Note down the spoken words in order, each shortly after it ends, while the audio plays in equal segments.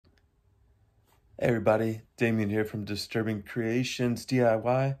Hey everybody, Damien here from Disturbing Kreationz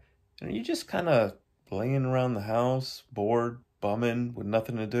DIY. And are you just kind of laying around the house, bored, bumming, with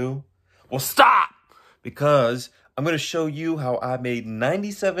nothing to do? Well, stop! Because I'm going to show you how I made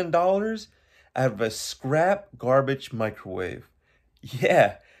 $97 out of a scrap garbage microwave.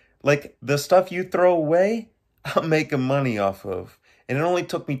 Yeah, like the stuff you throw away, I'm making money off of. And it only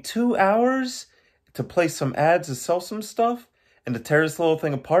took me 2 hours to place some ads to sell some stuff and to tear this little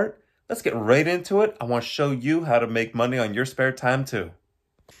thing apart. Let's get right into it. I want to show you how to make money on your spare time too.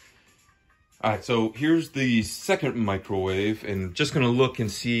 All right, so here's the second microwave, and just gonna look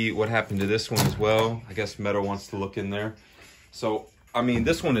and see what happened to this one as well. I guess Meadow wants to look in there. So, I mean,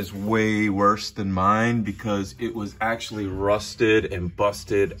 this one is way worse than mine because it was actually rusted and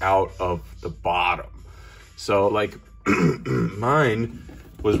busted out of the bottom. So like mine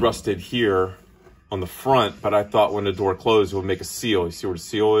was rusted here on the front, but I thought when the door closed, it would make a seal. You see where the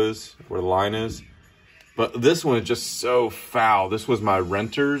seal is, where the line is? But this one is just so foul. This was my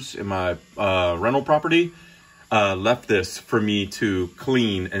renters in my rental property. Left this for me to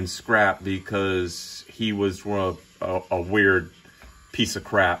clean and scrap because he was a weird piece of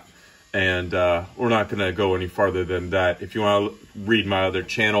crap. And we're not gonna go any farther than that. If you wanna read my other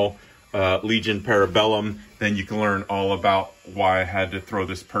channel, Legion Parabellum, then you can learn all about why I had to throw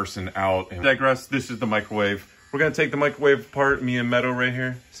this person out. And digress, this is the microwave. We're gonna take the microwave apart, me and Meadow right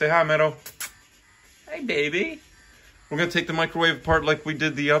here. Say hi, Meadow. Hey, baby. We're gonna take the microwave apart like we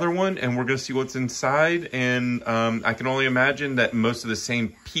did the other one, and we're gonna see what's inside. And I can only imagine that most of the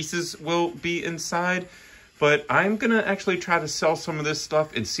same pieces will be inside, but I'm gonna actually try to sell some of this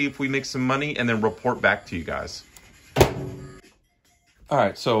stuff and see if we make some money and then report back to you guys. All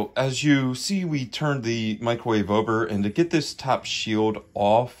right, so as you see, we turned the microwave over, and to get this top shield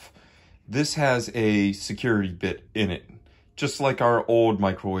off, this has a security bit in it, just like our old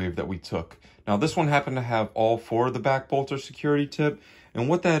microwave that we took. Now, this one happened to have all 4 of the back bolts or security tip, and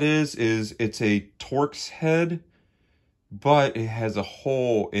what that is it's a Torx head, but it has a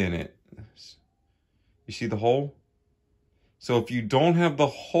hole in it. You see the hole? So if you don't have the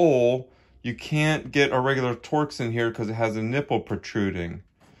hole, you can't get a regular Torx in here because it has a nipple protruding.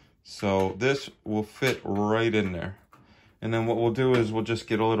 So this will fit right in there. And then what we'll do is we'll just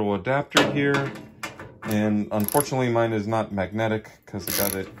get a little adapter here. And unfortunately mine is not magnetic because I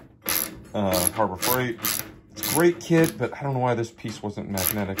got it Harbor Freight. It's a great kit, but I don't know why this piece wasn't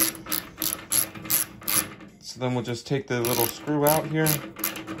magnetic. So then we'll just take the little screw out here.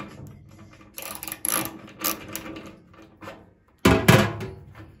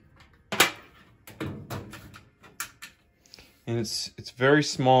 And it's very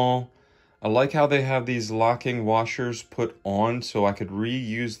small. I like how they have these locking washers put on so I could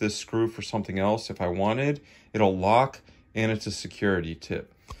reuse this screw for something else if I wanted. It'll lock, and it's a security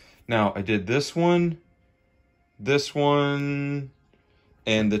tip. Now, I did this one,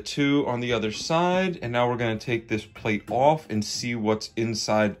 and the 2 on the other side. And now we're going to take this plate off and see what's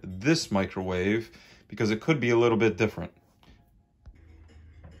inside this microwave because it could be a little bit different.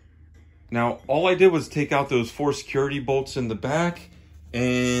 Now, all I did was take out those 4 security bolts in the back.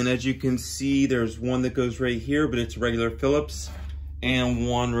 And as you can see, there's one that goes right here, but it's regular Phillips. And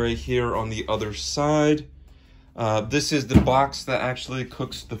one right here on the other side. This is the box that actually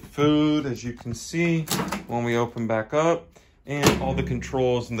cooks the food, as you can see, when we open back up. And all the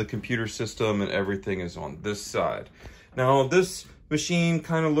controls and the computer system and everything is on this side. Now, this machine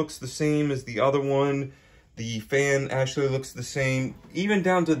kind of looks the same as the other one. The fan actually looks the same, even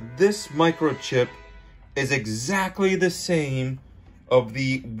down to this microchip is exactly the same of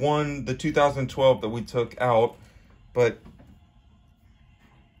the 2012 that we took out, but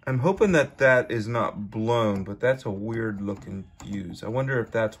I'm hoping that that is not blown, but that's a weird looking fuse. I wonder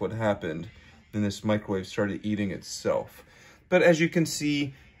if that's what happened and this microwave started eating itself. But as you can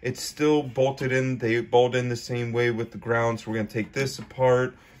see, it's still bolted in. They bolt in the same way with the ground, so we're gonna take this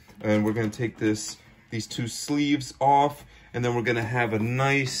apart, and we're gonna take these 2 sleeves off, and then we're gonna have a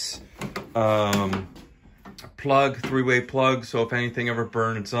nice plug, 3-way plug, so if anything ever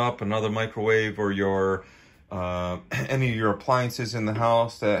burns up, another microwave or your any of your appliances in the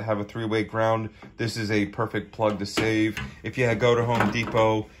house that have a 3-way ground, this is a perfect plug to save. If you go to Home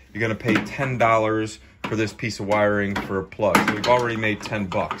Depot, you're gonna pay $10 for this piece of wiring for a plug. So we've already made 10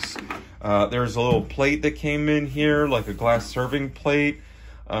 bucks. There's a little plate that came in here, like a glass serving plate.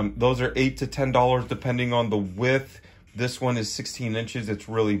 Those are $8 to $10 depending on the width. This one is 16 inches. It's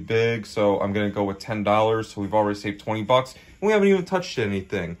really big, so I'm gonna go with $10. So we've already saved 20 bucks. And we haven't even touched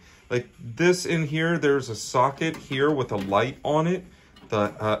anything. Like this in here, there's a socket here with a light on it.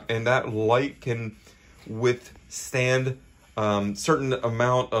 And that light can withstand certain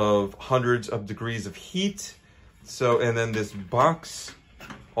amount of hundreds of degrees of heat. So, and then this box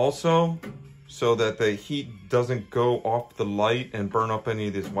also, so that the heat doesn't go off the light and burn up any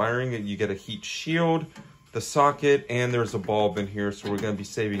of this wiring. You get a heat shield, the socket, and there's a bulb in here, so we're going to be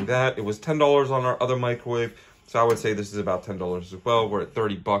saving that. It was $10 on our other microwave, so I would say this is about $10 as well. We're at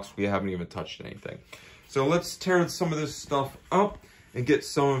 30 bucks. We haven't even touched anything. So let's tear some of this stuff up and get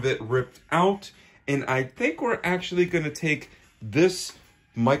some of it ripped out. And I think we're actually going to take this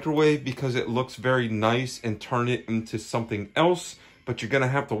microwave, because it looks very nice, and turn it into something else. But you're going to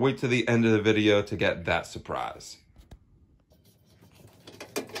have to wait to the end of the video to get that surprise.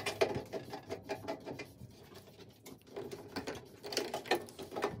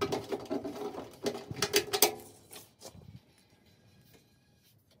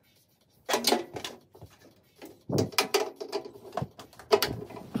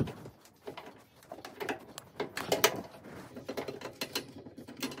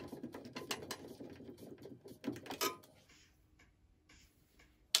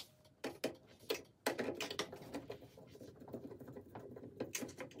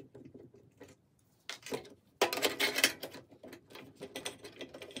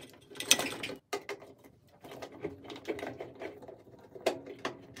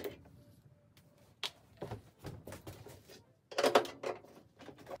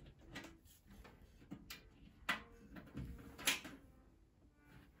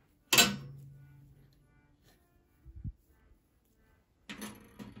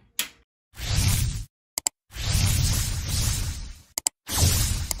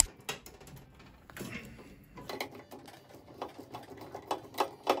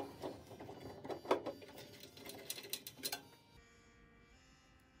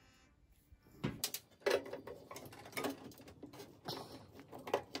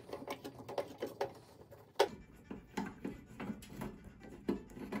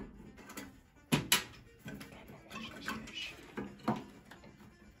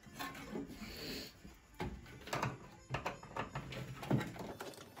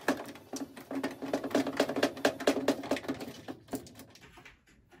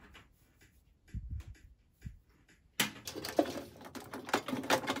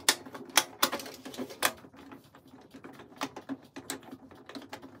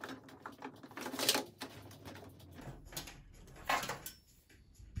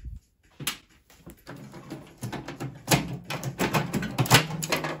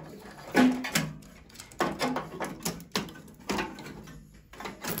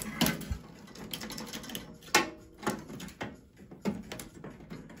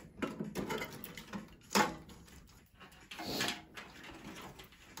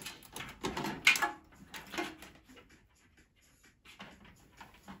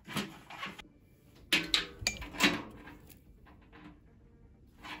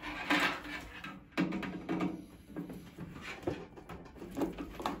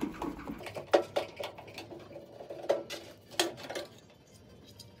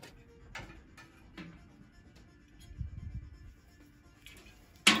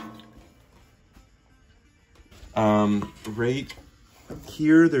 Right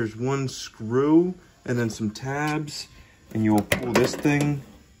here, there's one screw and then some tabs, and you will pull this thing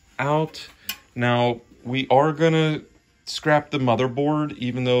out. Now, we are gonna scrap the motherboard,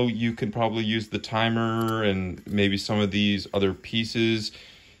 even though you could probably use the timer and maybe some of these other pieces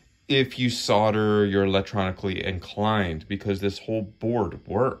if you solder, you're electronically inclined, because this whole board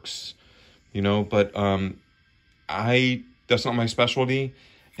works, you know. But that's not my specialty,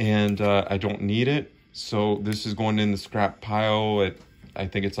 and I don't need it. So this is going in the scrap pile at, I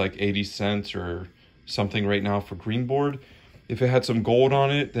think it's like 80 cents or something right now for green board. If it had some gold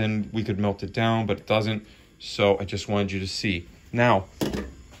on it, then we could melt it down, but it doesn't. So I just wanted you to see. Now,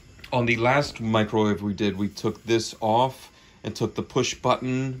 on the last microwave we did, we took this off and took the push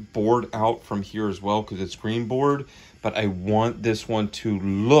button board out from here as well, because it's green board. But I want this one to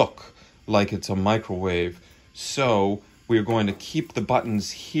look like it's a microwave. So we're going to keep the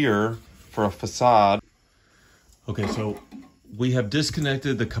buttons here for a facade. Okay, so we have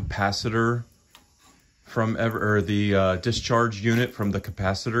disconnected the capacitor from the discharge unit from the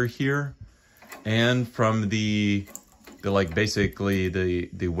capacitor here, and from the basically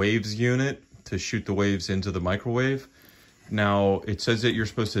the waves unit to shoot the waves into the microwave. Now, it says that you're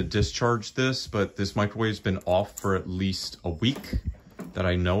supposed to discharge this, but this microwave's been off for at least a week that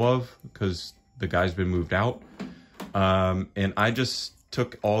I know of, because the guy's been moved out. And I just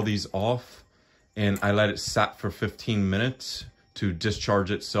took all these off and I let it sat for 15 minutes to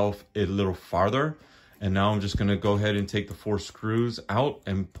discharge itself a little farther. And now I'm just gonna go ahead and take the 4 screws out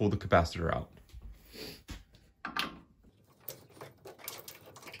and pull the capacitor out.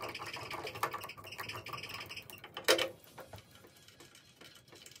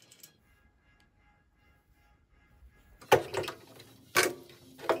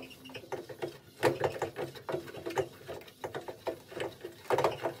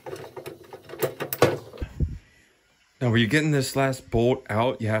 Now when you're getting this last bolt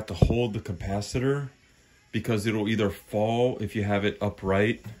out, you have to hold the capacitor because it'll either fall if you have it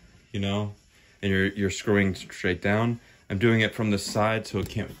upright, you know, and you're screwing straight down. I'm doing it from the side so it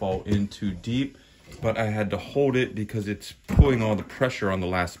can't fall in too deep, but I had to hold it because it's pulling all the pressure on the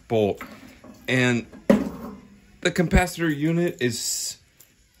last bolt. And the capacitor unit is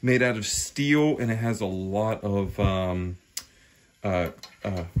made out of steel, and it has a lot of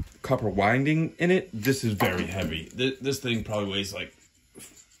copper winding in it. This is very heavy. This thing probably weighs like,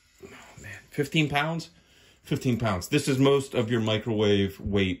 oh man, 15 pounds? 15 pounds. This is most of your microwave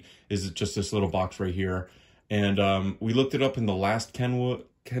weight, is just this little box right here. And we looked it up in the last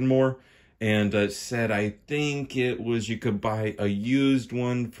Kenmore, and it said, I think it was, you could buy a used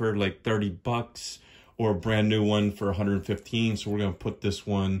one for like 30 bucks or a brand new one for 115. So we're going to put this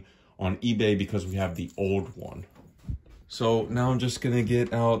one on eBay because we have the old one. So now I'm just going to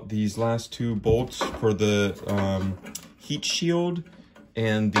get out these last two bolts for the heat shield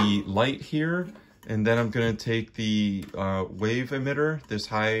and the light here. And then I'm going to take the wave emitter, this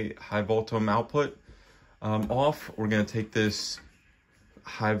high voltage output, off. We're going to take this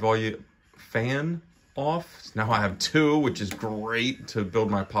high volume fan off. So now I have two, which is great to build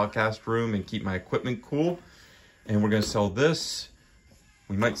my podcast room and keep my equipment cool. And we're going to sell this.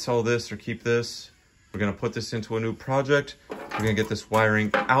 We might sell this or keep this. We're going to put this into a new project. We're going to get this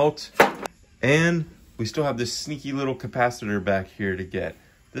wiring out. And we still have this sneaky little capacitor back here to get.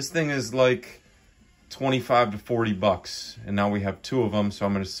 This thing is like 25 to 40 bucks. And now we have two of them, so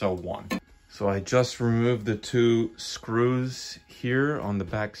I'm going to sell one. So I just removed the two screws here on the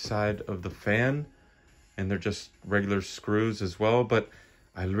back side of the fan. And they're just regular screws as well. But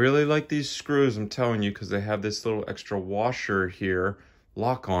I really like these screws, I'm telling you, because they have this little extra washer here,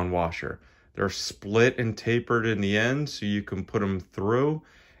 lock-on washer. They're split and tapered in the end, so you can put them through.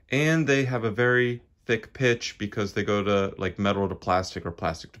 And they have a very thick pitch because they go to like metal to plastic or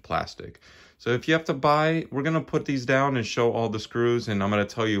plastic to plastic. So if you have to buy, we're going to put these down and show all the screws, and I'm going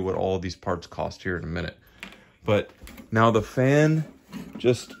to tell you what all these parts cost here in a minute. But now the fan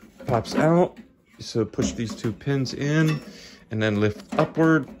just pops out. So push these two pins in and then lift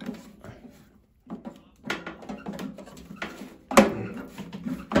upward.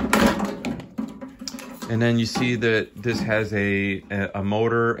 And then you see that this has a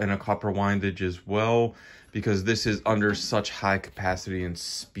motor and a copper windage as well, because this is under such high capacity and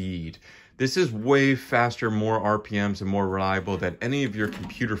speed. This is way faster, more RPMs, and more reliable than any of your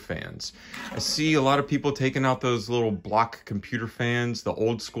computer fans. I see a lot of people taking out those little block computer fans, the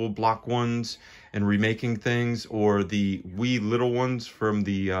old school block ones, and remaking things, or the wee little ones from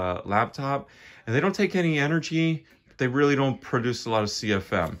the laptop. And they don't take any energy, but they really don't produce a lot of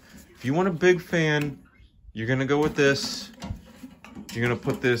CFM. If you want a big fan, you're gonna go with this. You're gonna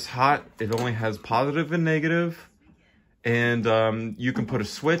put this hot. It only has positive and negative. And you can put a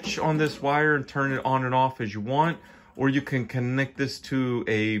switch on this wire and turn it on and off as you want, or you can connect this to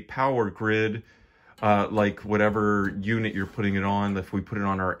a power grid, like whatever unit you're putting it on. If we put it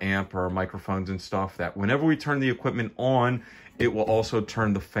on our amp or our microphones and stuff, that whenever we turn the equipment on, it will also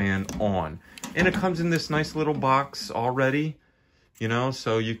turn the fan on. And it comes in this nice little box already, you know,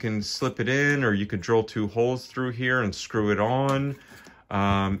 so you can slip it in, or you could drill two holes through here and screw it on.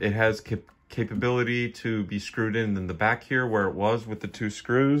 It has capability to be screwed in the back here where it was with the two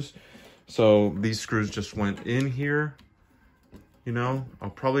screws. So these screws just went in here, you know. I'll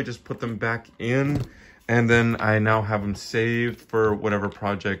probably just put them back in, and then I now have them saved for whatever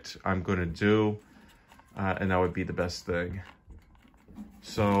project I'm going to do, and that would be the best thing.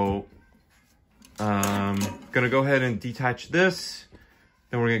 So gonna go ahead and detach this.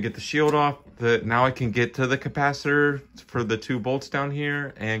 Then we're gonna get the shield off. Now I can get to the capacitor for the two bolts down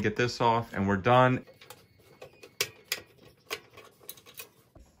here and get this off, and we're done.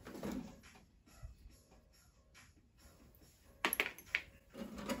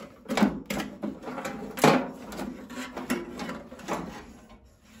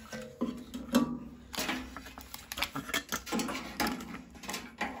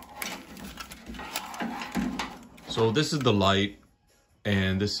 So this is the light,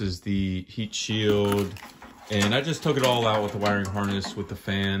 and this is the heat shield, and I just took it all out with the wiring harness with the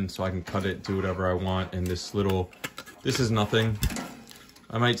fan so I can cut it, do whatever I want. And this is nothing.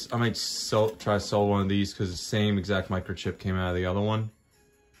 I might try to sell one of these because the same exact microchip came out of the other one.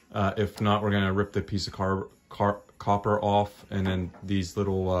 If not, we're gonna rip the piece of copper off, and then these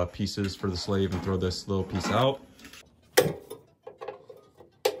little pieces for the slave, and throw this little piece out.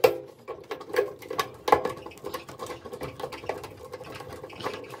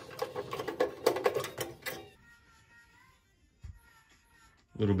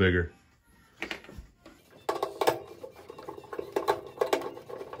 A little bigger.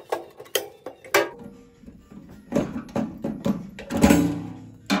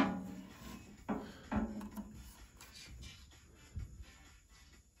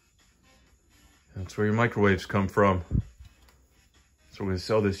 That's where your microwaves come from. So we're gonna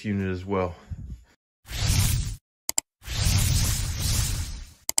sell this unit as well.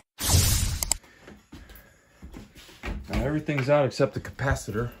 Now everything's out except the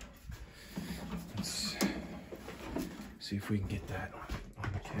capacitor. Let's see if we can get that on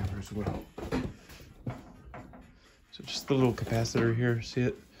the camera as well. So just the little capacitor here, see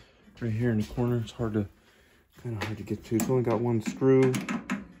it? Right here in the corner. It's kind of hard to get to. It's only got one screw.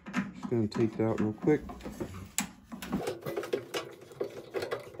 Just gonna take that out real quick.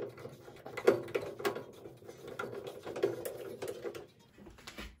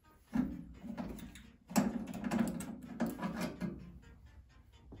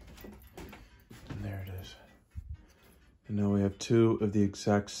 And there it is. And now we have two of the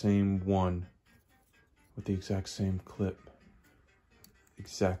exact same one with the exact same clip.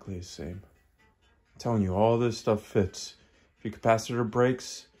 Exactly the same. I'm telling you, all this stuff fits. If your capacitor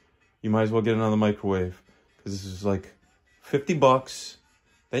breaks, you might as well get another microwave, because this is like 50 bucks.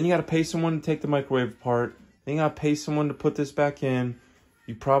 Then you got to pay someone to take the microwave apart. Then you got to pay someone to put this back in.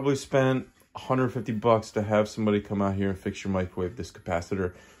 You probably spent 150 bucks to have somebody come out here and fix your microwave, this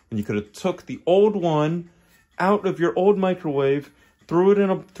capacitor, when you could have took the old one out of your old microwave,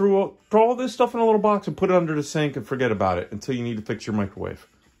 threw all this stuff in a little box and put it under the sink and forget about it until you need to fix your microwave,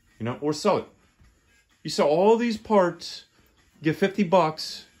 you know, or sell it. You sell all these parts, get 50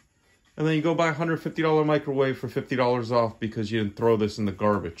 bucks, and then you go buy a $150 microwave for $50 off because you didn't throw this in the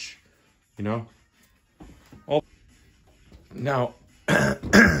garbage, you know? Now,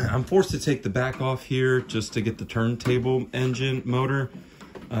 I'm forced to take the back off here just to get the turntable engine motor.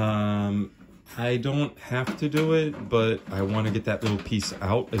 I don't have to do it, but I want to get that little piece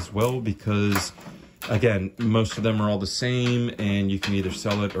out as well because, again, most of them are all the same and you can either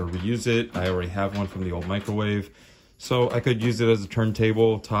sell it or reuse it. I already have one from the old microwave, so I could use it as a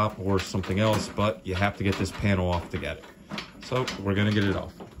turntable top or something else, but you have to get this panel off to get it. So we're going to get it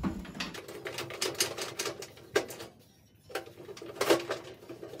off.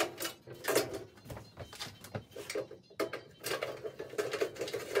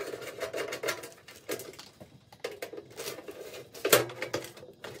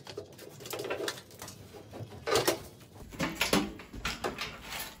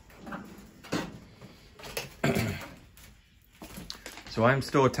 So I'm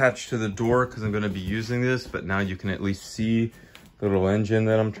still attached to the door because I'm going to be using this, but now you can at least see the little engine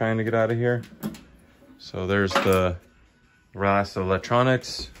that I'm trying to get out of here. So there's the rest of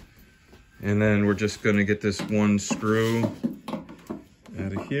electronics. And then we're just going to get this one screw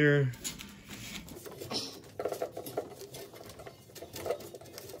out of here.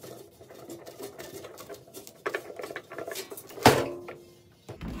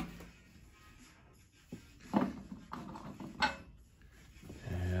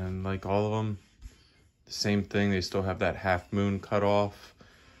 Like all of them, the same thing, they still have that half moon cut off.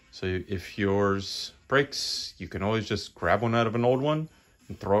 So if yours breaks, you can always just grab one out of an old one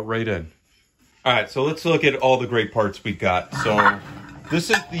and throw it right in. All right, so let's look at all the great parts we got. So this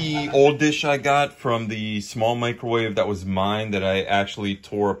is the old dish I got from the small microwave that was mine that I actually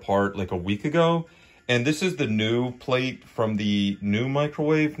tore apart like a week ago. And this is the new plate from the new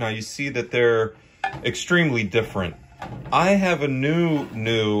microwave. Now you see that they're extremely different. I have a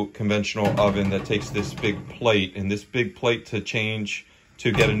new conventional oven that takes this big plate, and this big plate to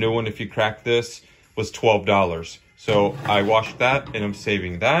get a new one if you crack this was $12. So I washed that and I'm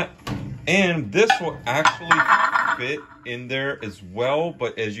saving that. And this will actually fit in there as well,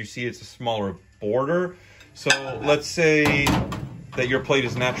 but as you see, it's a smaller border. So let's say that your plate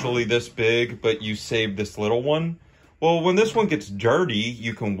is naturally this big, but you save this little one. Well, when this one gets dirty,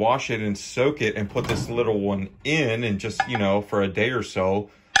 you can wash it and soak it and put this little one in and just, you know, for a day or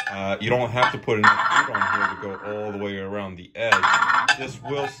so. You don't have to put enough food on here to go all the way around the edge. This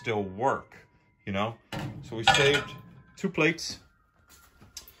will still work, you know. So we saved 2 plates.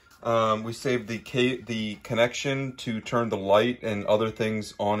 We saved the connection to turn the light and other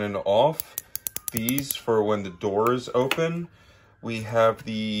things on and off. These for when the door is open. We have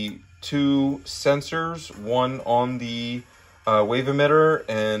the 2 sensors, one on the wave emitter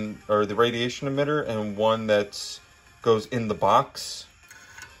or the radiation emitter, and one that goes in the box.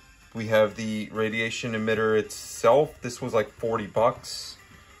 We have the radiation emitter itself. This was like 40 bucks.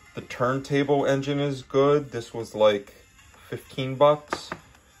 The turntable engine is good. This was like 15 bucks.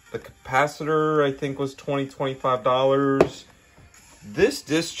 The capacitor I think was $25. This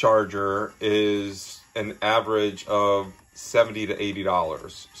discharger is an average of $70 to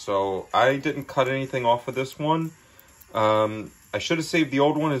 $80. So I didn't cut anything off of this one. I should have saved the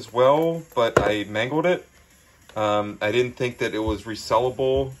old one as well, but I mangled it. I didn't think that it was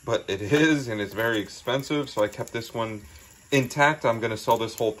resellable, but it is, and it's very expensive, so I kept this one intact. I'm going to sell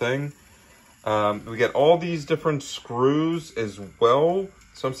this whole thing. We get all these different screws as well,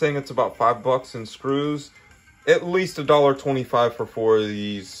 so I'm saying it's about $5 in screws. At least $1.25 for 4 of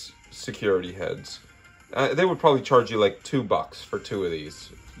these security heads. They would probably charge you like $2 for 2 of these,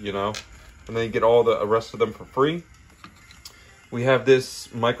 you know? And then you get all the rest of them for free. We have this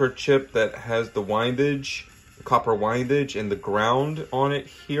microchip that has the windage, the copper windage, and the ground on it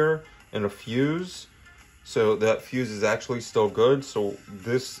here, and a fuse. So that fuse is actually still good. So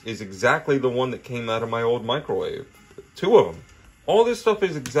this is exactly the one that came out of my old microwave. 2 of them. All this stuff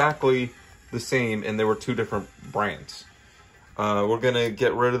is exactly the same, and there were 2 different brands. We're gonna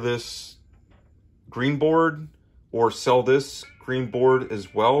get rid of this green board, or sell this green board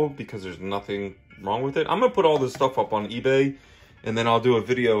as well, because there's nothing wrong with it. I'm gonna put all this stuff up on eBay, and then I'll do a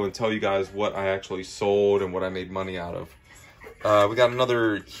video and tell you guys what I actually sold and what I made money out of. We got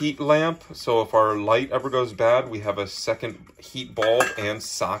another heat lamp, so if our light ever goes bad, we have a second heat bulb and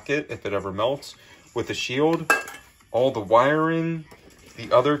socket if it ever melts, with a shield. All the wiring.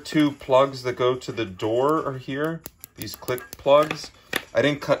 The other 2 plugs that go to the door are here. These click plugs. I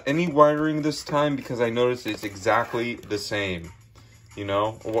didn't cut any wiring this time because I noticed it's exactly the same. You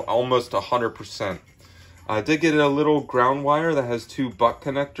know, almost 100%. I did get a little ground wire that has 2 butt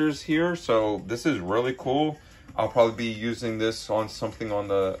connectors here, so this is really cool. I'll probably be using this on something on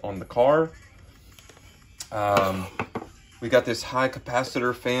the car. We got this high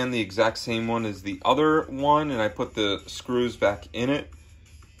capacitor fan, the exact same one as the other one, and I put the screws back in it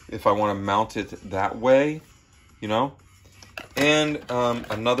if I want to mount it that way, you know. And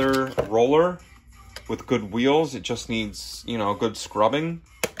another roller with good wheels. It just needs, you know, good scrubbing.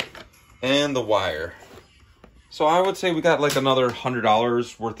 And the wire. So I would say we got like another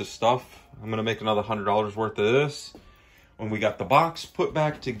 $100 worth of stuff. I'm going to make another $100 worth of this. When we got the box put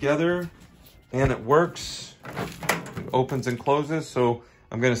back together and it works, it opens and closes. So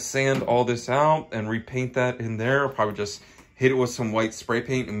I'm going to sand all this out and repaint that in there. I'll probably just hit it with some white spray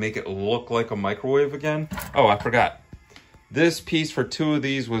paint and make it look like a microwave again. Oh, I forgot. This piece for 2 of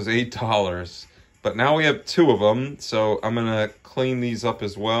these was $8, but now we have 2 of them. So I'm going to clean these up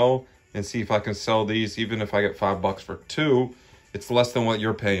as well and see if I can sell these. Even if I get $5 for 2, it's less than what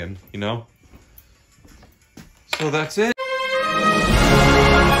you're paying, you know? So that's it.